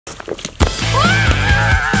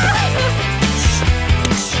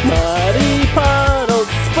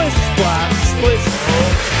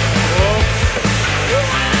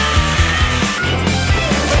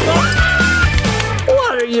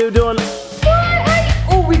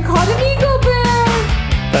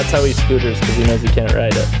That's how he scooters, because he knows he can't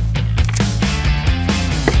ride it.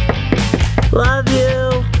 Love you.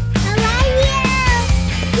 I love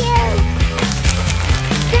you.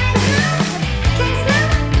 Can I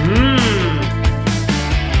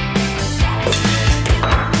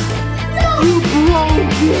smell? You broke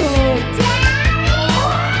it.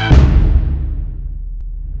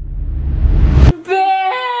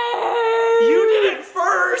 You did it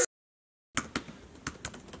first.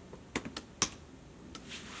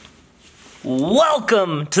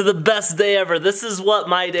 Welcome to the best day ever. This is what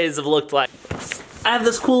my days have looked like. I have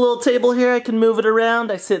this cool little table here. I can move it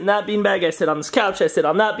around. I sit in that beanbag. I sit on this couch. I sit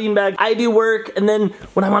on that beanbag. I do work, and then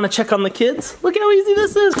when I want to check on the kids, look how easy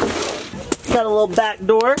this is. Got a little back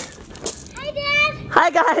door. Hi, Dad. Hi,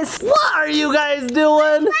 guys. What are you guys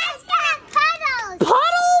doing? Let's get puddles.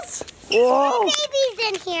 Puddles? Whoa. Baby's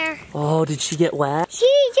in here. Oh, did she get wet? She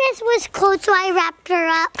just was cold, so I wrapped her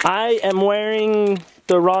up. I am wearing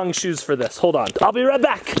the wrong shoes for this. Hold on. I'll be right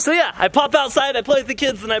back. So yeah, I pop outside, I play with the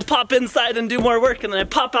kids, then I pop inside and do more work, and then I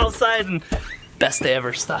pop outside and best day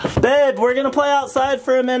ever stuff. Babe, we're gonna play outside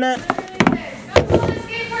for a minute. Go to the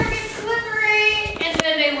skate park, it's slippery. And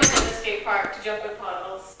then they went to the skate park to jump in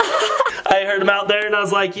puddles. I heard him out there and I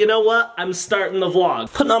was like, you know what? I'm starting the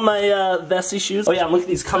vlog. Putting on my Vessi shoes. Oh yeah, look at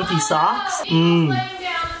these comfy socks. He's laying down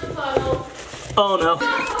in the puddle. Oh no.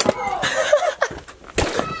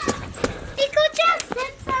 Niko just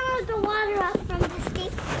sipped some of the water up from the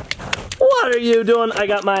skate park. What are you doing? I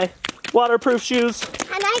got my waterproof shoes.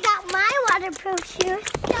 And I got my waterproof shoes.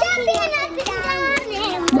 Jumping up and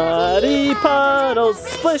down. Muddy puddles,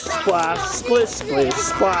 splish splash, splish splish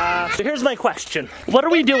splash. So here's my question. What are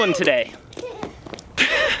we doing today?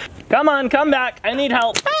 Come on, come back. I need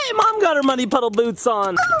help. Hey, Mom got her muddy puddle boots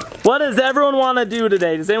on. What does everyone want to do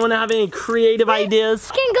today? Does anyone have any creative ideas?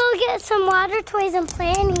 We can go get some water toys and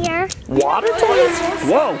play in here. Water toys?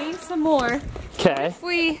 Whoa. We need some more. Okay. If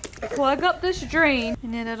we plug up this drain,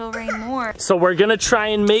 and then it'll rain more. So we're gonna try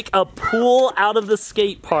and make a pool out of the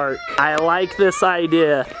skate park. I like this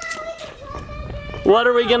idea. What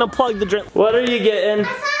are we gonna plug the drain? What are you getting?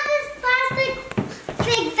 I thought this plastic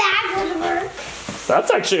big bag would work.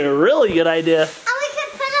 That's actually a really good idea. And we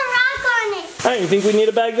could put a rock on it. I don't even think we need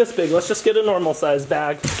a bag this big. Let's just get a normal size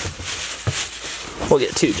bag. We'll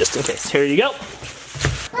get two just in case. Here you go.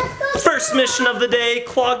 Let's go. First mission of the day,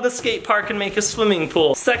 clog the skate park and make a swimming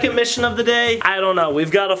pool. Second mission of the day, I don't know,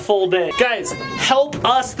 we've got a full day. Guys, help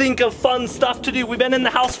us think of fun stuff to do. We've been in the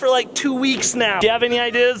house for like 2 weeks now. Do you have any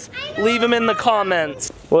ideas? Leave them in the comments.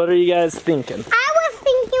 What are you guys thinking? I was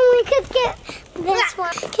thinking we could get this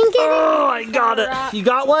one. Can get Oh, I got it. You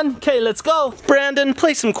got one? Okay, let's go. Brandon,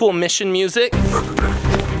 play some cool mission music. Okay,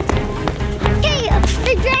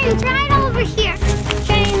 the drain's right over here.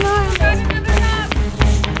 Drain over.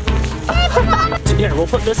 Here, we'll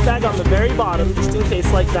put this bag on the very bottom, just in case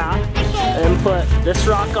like that. Okay. And put this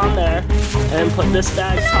rock on there, and put this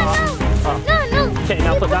bag top. Oh. No. Okay,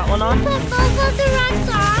 now put that one on. Put both of the rocks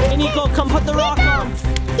on. Hey, Niko, come put the rock on.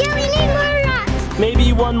 Yeah, we need more rocks.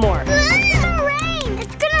 Maybe one more. It's gonna rain.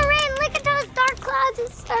 It's gonna rain. Look at those dark clouds.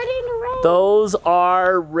 It's starting to rain. Those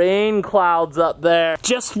are rain clouds up there.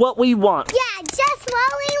 Just what we want. Yeah, just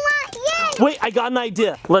what we want. Yeah. Wait, I got an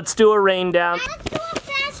idea. Let's do a rain down. Let's do a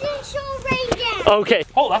fashion show rain dance. Okay.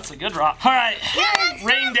 Oh, that's a good rock. All right. Yeah, let's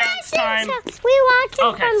Rain do a dance fashion time. show. We watch it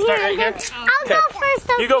Okay, from start here. right here. I'll go first.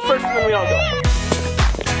 You go first and then we all go.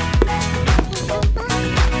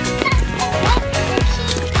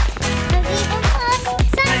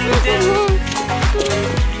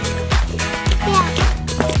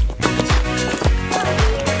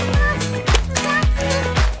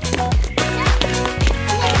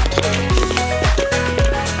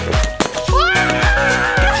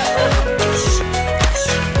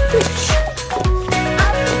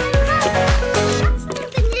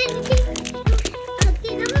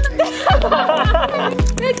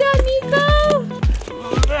 Good job, Niko!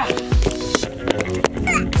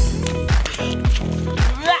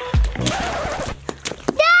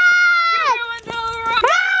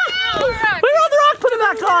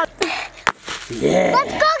 Yeah.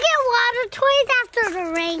 Let's go get water toys after the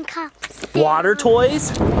rain comes. Water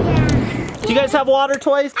toys? Yeah. Do you guys have water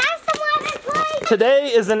toys? I have some water toys.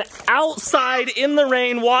 Today is an outside in the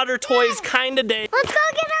rain water toys kind of day. Let's go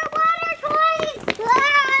get our water toys.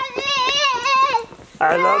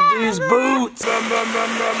 I love these boots.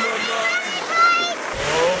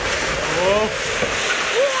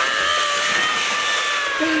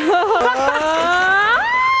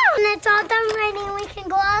 When it's all done raining, we can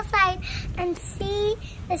go outside and see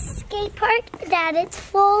the skate park that it's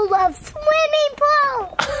full of swimming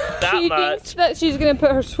pools. that She much. thinks that she's gonna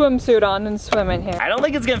put her swimsuit on and swim in here. I don't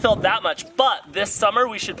think it's gonna fill up that much, but this summer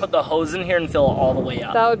we should put the hose in here and fill it all the way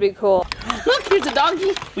up. That would be cool. Look, here's a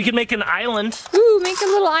doggy. We could make an island. Ooh, make a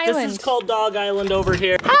little island. This is called Dog Island over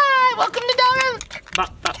here. Hi, welcome to Dog Island.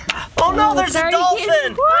 Oh no, there's a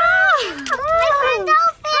dolphin.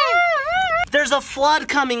 There's a flood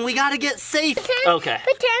coming. We gotta get safe. Okay.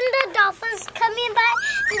 Pretend the dolphin's coming by,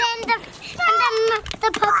 and then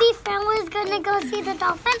the puppy friend was gonna go see the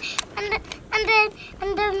dolphin, and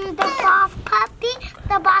then the boss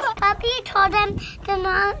puppy told him to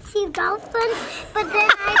not see dolphins. But then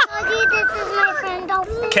I told you this is my friend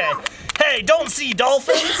Dolphin. Okay. Hey, don't see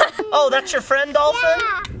dolphins. Oh, that's your friend Dolphin?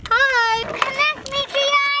 Yeah. Hi. Connect me to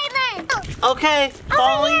your island. Okay,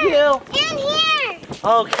 following you. In here.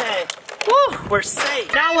 Okay. Woo, we're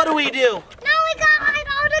safe. Now what do we do? Now we gotta hide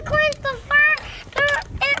all the coins before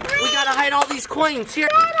it rains. We gotta hide all these coins here.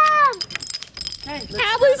 Okay,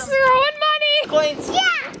 Adley's throwing money. coins.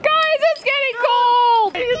 Yeah. Guys, it's getting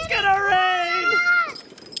cold. It's gonna rain.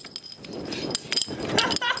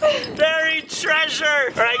 Buried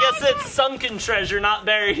treasure. Or I guess it's sunken treasure, not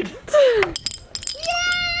buried. Yes.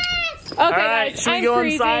 Okay, All right, guys, should we I'm go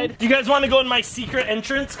freezing. inside? Do you guys want to go in my secret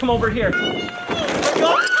entrance? Come over here. Let's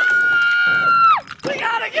go. We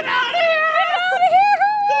gotta get out of here. Come over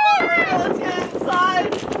here. Let's get inside.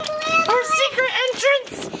 Our secret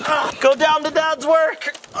entrance. Go down to Dad's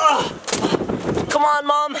work. Come on,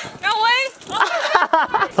 Mom. No way.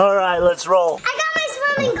 All right, let's roll. I got my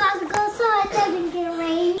swimming goggles so it doesn't get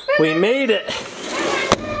rain. We made it.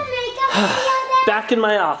 Back in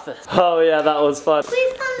my office. Oh yeah, that was fun.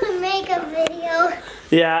 Please come to make a video.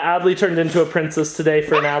 Yeah, Adley turned into a princess today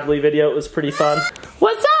for an Adley video. It was pretty fun.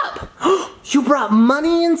 What's up? You brought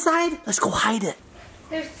money inside? Let's go hide it.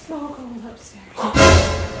 There's smoke going upstairs.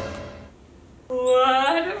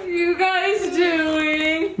 What are you guys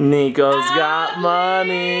doing? Niko's got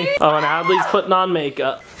money. Oh, and Adley's putting on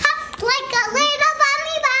makeup. Like a little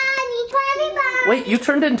bunny. Wait, you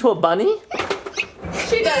turned into a bunny?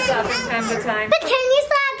 She does that from time to time. But can you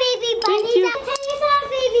saw baby bunny? Can you saw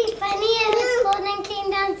baby bunny and was cold and came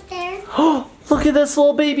downstairs? Oh, look at this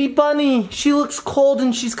little baby bunny. She looks cold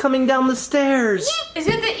and she's coming down the stairs. Is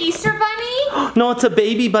it the Easter bunny? No, it's a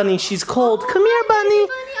baby bunny. She's cold. Come here, bunny.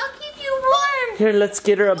 Bunny, I'll keep you warm. Here, let's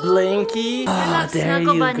get her a blankie. Ah, there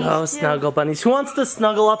you go, snuggle bunnies. Who wants to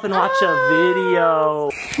snuggle up and watch a video?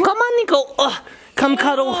 Come on, Niko. Come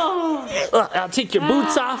cuddle. I'll take your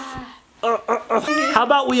boots off. How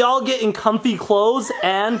about we all get in comfy clothes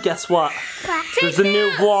and guess what? There's a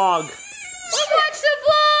new vlog. Let's watch the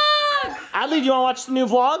vlog. Adley, do you want to watch the new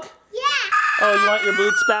vlog? Yeah. Oh, you want your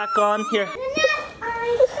boots back on? Here.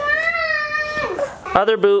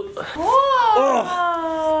 Other boot. Whoa.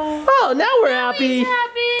 Oh, now we're happy.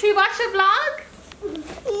 Happy. Should we watch the vlog?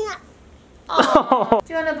 Oh,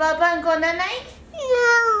 Do you want to bubba and go night night?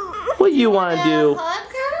 No. what do you want to do? Hug?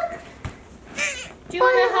 Do you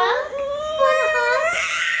want to hug?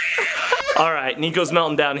 All right, Niko's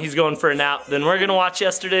melting down. He's going for a nap. Then we're gonna watch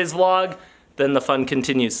yesterday's vlog. Then the fun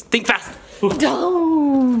continues. Think fast.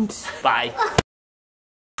 Don't. Bye.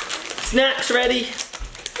 Snacks ready?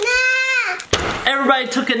 Nah. Everybody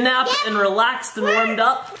took a nap and relaxed and warmed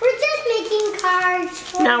up. We're just making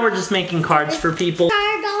cards. Now we're just making cards for people.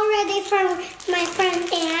 Card already from my friend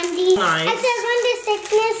Andy. Nice. It says when the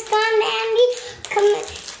sickness gone, Andy, come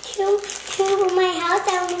to my house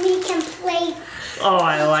and we can play. Oh,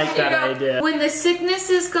 I like that idea. When the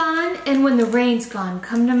sickness is gone and when the rain's gone,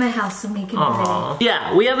 come to my house and we can Aww.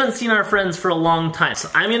 Yeah, we haven't seen our friends for a long time. So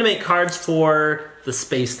I'm gonna make cards for the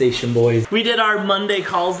space station boys. We did our Monday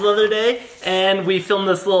calls the other day and we filmed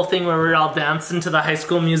this little thing where we were all dancing to the High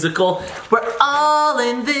School Musical. We're all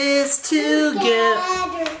in this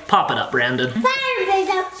together. Pop it up, Brandon. Fire it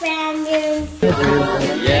up, Brandon.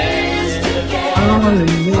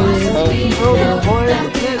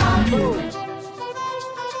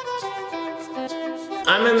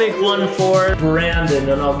 I'm gonna make one for Brandon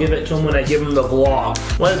and I'll give it to him when I give him the vlog.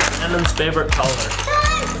 What is Brandon's favorite color?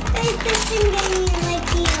 Space station gaming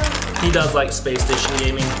like you. He does like space station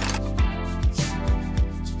gaming.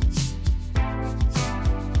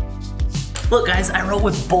 Look guys, I wrote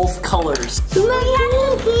with both colors. What? I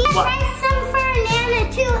write some for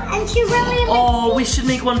Nana too, and she really likes. Oh, we should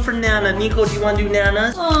make one for Nana. Niko, do you want to do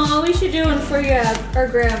Nana? Oh, we should do one for our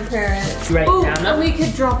grandparents. Right, Ooh, Nana? and we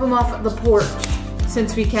could drop them off at the porch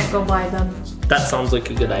since we can't go buy them. That sounds like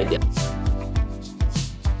a good idea.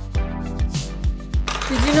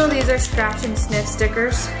 Did you know these are scratch and sniff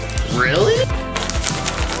stickers? Really?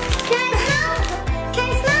 Can I smell? Can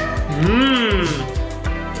I smell? Mmm.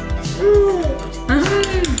 Ooh.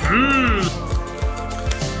 Mmm.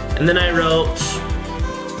 And then I wrote,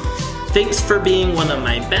 thanks for being one of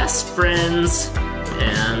my best friends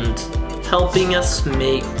and helping us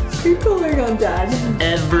make You're going on, Dad.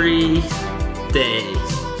 every day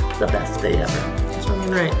the best day ever.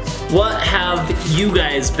 Something right. What have you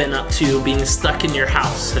guys been up to being stuck in your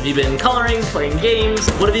house? Have you been coloring, playing games?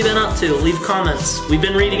 What have you been up to? Leave comments. We've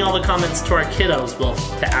been reading all the comments to our kiddos, well,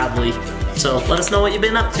 to Adley. So let us know what you've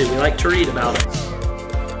been up to. We like to read about it.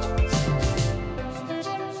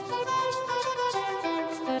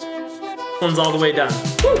 One's all the way done.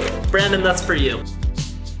 Woo! Brandon, that's for you.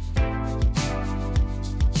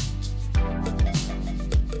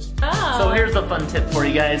 So here's a fun tip for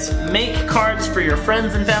you guys. Make cards for your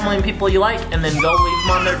friends and family and people you like, and then go leave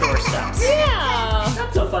them on their doorsteps. Yeah.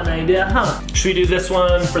 That's a fun idea, huh? Should we do this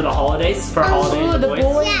one for the holidays? For holiday Oh, the the boys?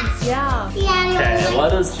 boys. Yeah. Yeah. Okay,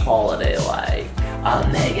 what is holiday like? A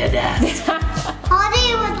mega desk.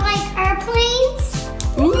 Holiday with like airplanes.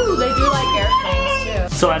 Ooh, they do like airplanes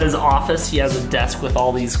too. So at his office, he has a desk with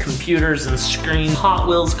all these computers and screens. Hot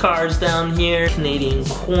Wheels cars down here, Canadian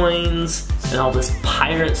coins, and all this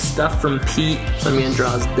pirate stuff from Pete. So I'm gonna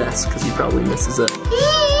draw his desk because he probably misses it. Is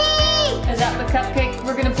that the cupcake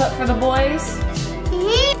we're gonna put for the boys?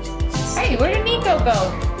 Hey, where did Niko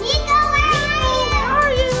go? Niko, where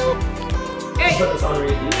are you? Hey, Put this on right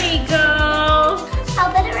here. Niko.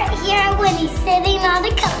 I'll put it right here when he's sitting on the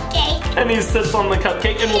cupcake. And he sits on the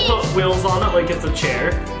cupcake and we'll put wheels on it like it's a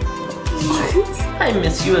chair. I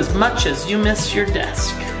miss you as much as you miss your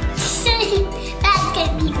desk. That's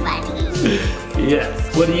gonna be funny.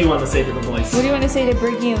 Yes. What do you want to say to the boys? What do you want to say to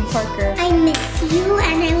Briggy and Parker? I miss you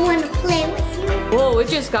and I want to play with you. Whoa, it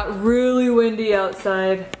just got really windy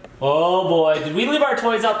outside. Oh boy, did we leave our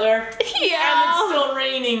toys out there? And it's Yeah. still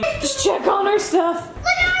raining. Just check on our stuff. Look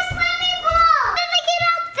at our swimming pool. How did we get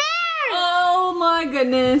out there? Oh my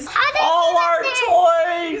goodness. How did All we get our out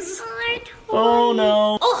there? toys! Our toys. Oh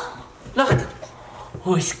no. Oh, look.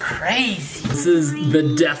 Oh, it's crazy. This is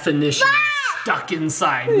the definition of stuck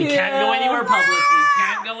inside. We can't go anywhere public. We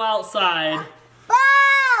can't go outside.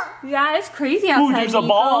 Whoa! Yeah, it's crazy outside. Ooh, there's a Niko.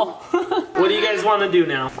 ball. What do you guys want to do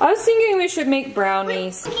now? I was thinking we should make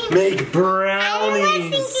brownies. Make I was brownies.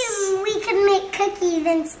 thinking we could make cookies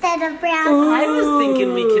instead of brownies. I was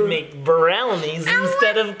thinking we could make brownies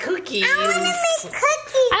instead of cookies. I want to make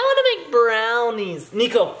cookies. I want to make brownies.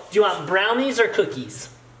 Nico, do you want brownies or cookies?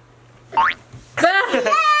 Yeah,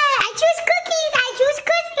 I choose cookies. I choose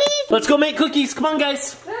cookies. Let's go make cookies. Come on,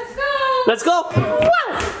 guys. Let's go. Let's go.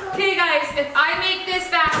 Okay, guys, if I make this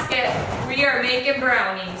basket, we are making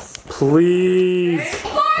brownies. Please.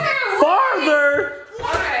 Farther! Farther.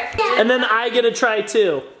 Okay. And then I get to try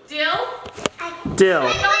too. Dill? Dill.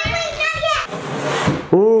 Wait, not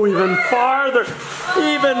yet. Ooh, even farther.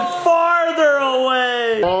 Even farther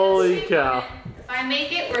away. Holy cow. If I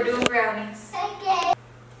make it, we're doing brownies. Okay.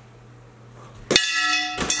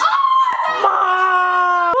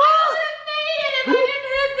 Mom! I made it if I didn't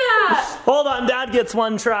hit that. Hold on, Dad gets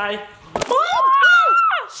one try. Mom!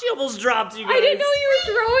 She almost dropped you guys. I didn't know you were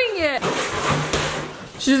throwing it.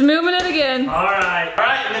 She's moving it again. Alright,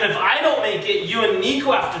 and then if I don't make it, you and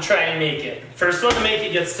Niko have to try and make it. First one to make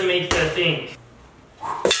it gets to make the thing.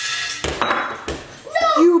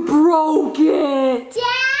 No. You broke it. Daddy.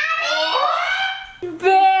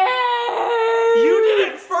 Babe. You did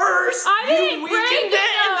it first! I didn't You break weakened it,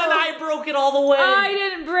 and then though. I broke it all the way. I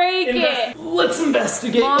didn't break it. Let's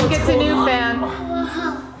investigate. Mom what's gets a going new on. fan.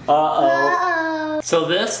 Uh-oh. Uh-oh. So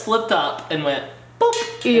this flipped up and went boop.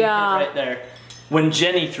 and Yeah. hit right there. When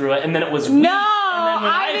Jenny threw it, and then it was No, weak, and then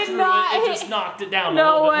when I did threw not it, it hit- just knocked it down a No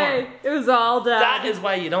little bit way. more. It was all done. That is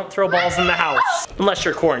why you don't throw balls in the house. Unless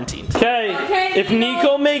you're quarantined. Okay, Okay, if Niko.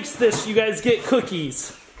 Niko makes this, you guys get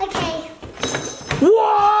cookies. Okay.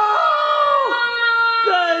 Whoa!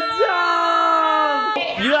 Good job!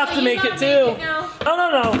 You have to make it too.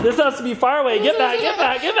 No. This has to be far away. Get back.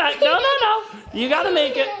 No. You gotta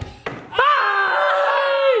make it.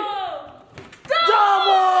 Hi!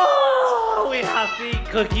 Double! We have to eat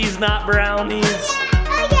cookies, not brownies.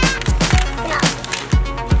 Oh, yeah. No.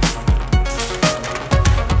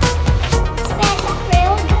 Spread it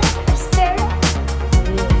real good. Stir it.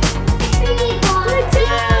 You need one.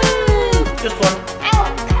 Just one. I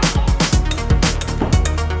want cookies.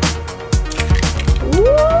 Woo!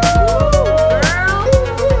 Ooh,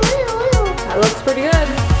 ooh, ooh. That looks pretty good.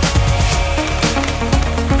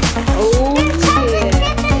 Oh, There's chocolate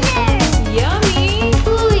chip in there. yummy.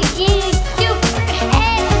 Ooh, yeah, super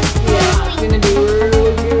heavy. Yeah, it's gonna be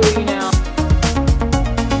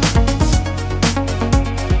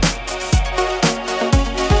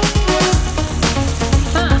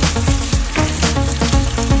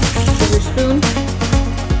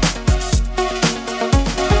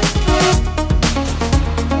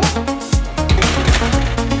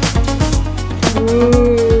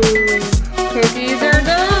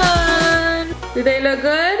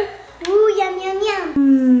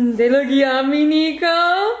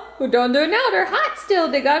Niko. Well, don't do it now. They're hot still.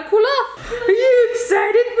 They gotta cool off. Are you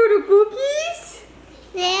excited for the cookies?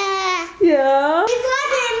 Yeah. Yeah. It's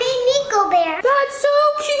like a mini Niko bear. That's so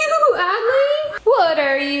cute, Adley. What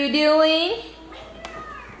are you doing?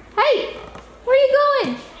 Hey, where are you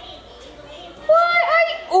going? What are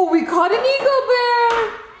you? Oh, we caught a Niko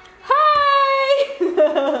bear.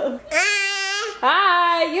 Hi.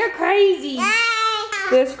 Hi, you're crazy.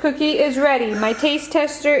 This cookie is ready. My taste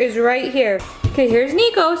tester is right here. Okay, here's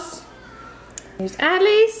Niko's. Here's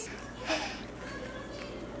Adley's.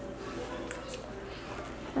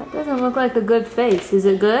 That doesn't look like a good face. Is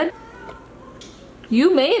it good?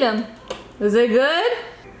 You made him. Is it good?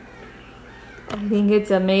 I think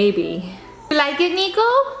it's a maybe. You like it,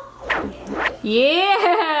 Niko?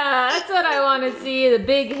 Yeah, that's what I want to see, the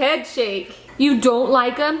big head shake. You don't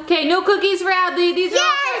like them? Okay, no cookies for Adley. These are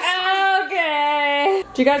all for... Okay.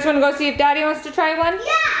 Do you guys want to go see if Daddy wants to try one?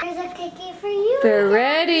 Yeah. There's a cookie for you. They're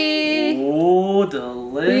ready. Oh,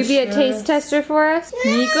 delicious. Will you be a taste tester for us?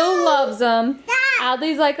 Niko loves them.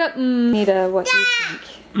 Adley's like a Nita, what do you think?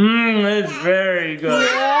 It's very good.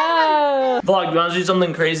 Yeah. Vlog, you want to see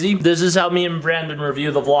something crazy? This is how me and Brandon review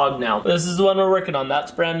the vlog now. This is the one we're working on.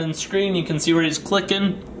 That's Brandon's screen. You can see where he's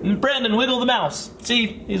clicking. And Brandon, wiggle the mouse.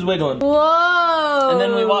 See? He's wiggling. Whoa. And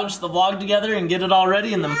then we watch the vlog together and get it all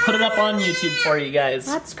ready and then put it up on YouTube for you guys.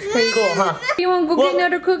 That's crazy. Cool, huh? You want to go get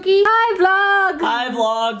another cookie? Hi, vlog. Hi,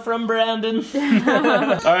 vlog from Brandon.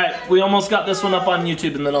 All right, we almost got this one up on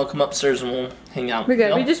YouTube and then I'll come upstairs and we'll hang out. We're good. You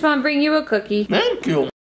know? We just want to bring you a cookie. Thank you.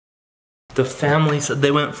 The family said they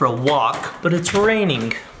went for a walk, but it's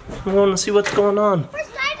raining. We want to see what's going on. We're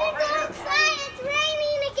starting to go outside. It's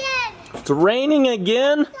raining again. It's raining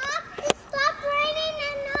again? Stop raining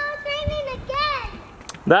and now it's raining again.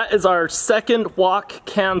 That is our second walk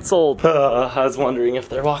canceled. I was wondering if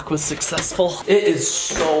their walk was successful. It is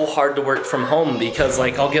so hard to work from home because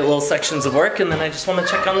like I'll get little sections of work and then I just want to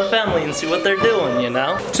check on the family and see what they're doing, you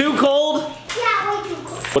know? Too cold? Yeah, way too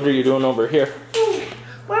cold. What are you doing over here?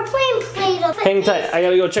 We're playing Play-Doh. Hang tight, I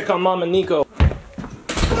gotta go check on Mom and Niko.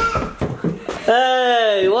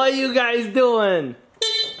 Hey, what are you guys doing?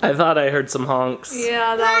 I thought I heard some honks.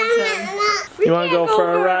 Yeah, that was him. You wanna go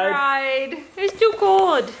for a ride? It's too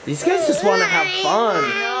cold. These guys just wanna have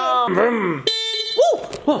fun. Vroom. Woo!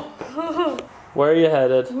 Whoa. Where are you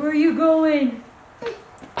headed? Where are you going?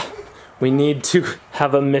 We need to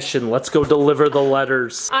have a mission. Let's go deliver the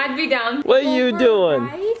letters. I'd be down. What are you doing?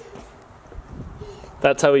 Ride?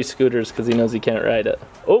 That's how he scooters because he knows he can't ride it.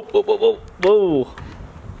 Oh, whoa, whoa, whoa, whoa.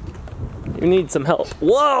 You need some help.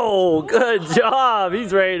 Whoa, good job.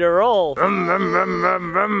 He's ready to roll.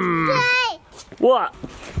 What?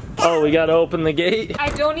 Oh, we gotta open the gate? I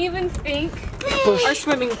don't even think our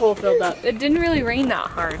swimming pool filled up. It didn't really rain that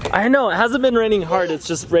hard. I know, it hasn't been raining hard. It's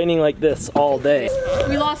just raining like this all day.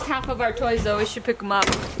 We lost half of our toys though. We should pick them up.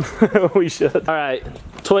 We should. All right,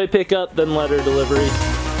 toy pickup, then letter delivery.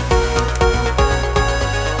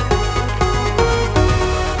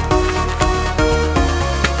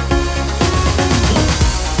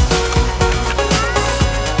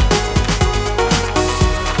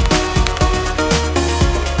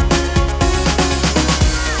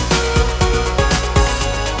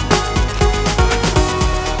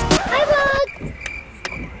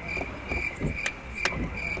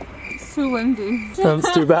 Too windy.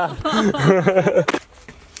 That's too bad.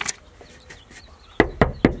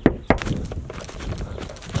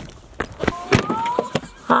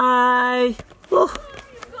 Hi. Oh.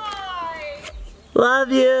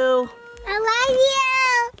 Love you. I love you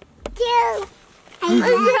too. I love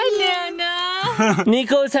you. Nana.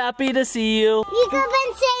 Niko's happy to see you. Niko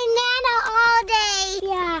been saying Nana all day.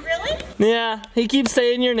 Yeah. Really? Yeah, he keeps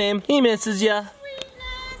saying your name. He misses you.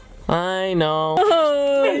 I know.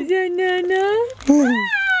 Oh, Nana.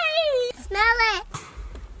 Smell it.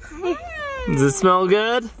 Does it smell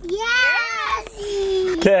good? Yes.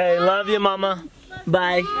 Okay, love you, Mama.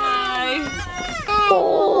 Bye. Bye.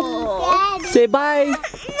 Oh. Say bye.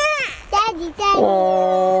 Daddy.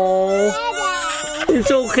 Oh,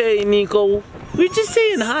 it's okay, Niko. We're just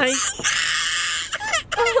saying hi.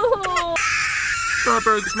 Oh. That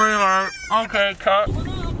breaks my heart. Okay, cut.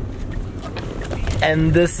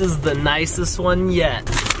 And this is the nicest one yet.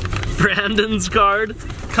 Brandon's card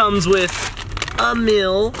comes with a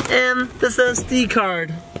meal and this SD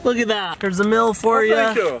card. Look at that. There's a meal for you.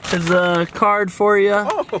 Thank you. There's a card for you.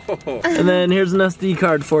 Oh. And then here's an SD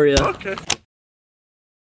card for you. Okay.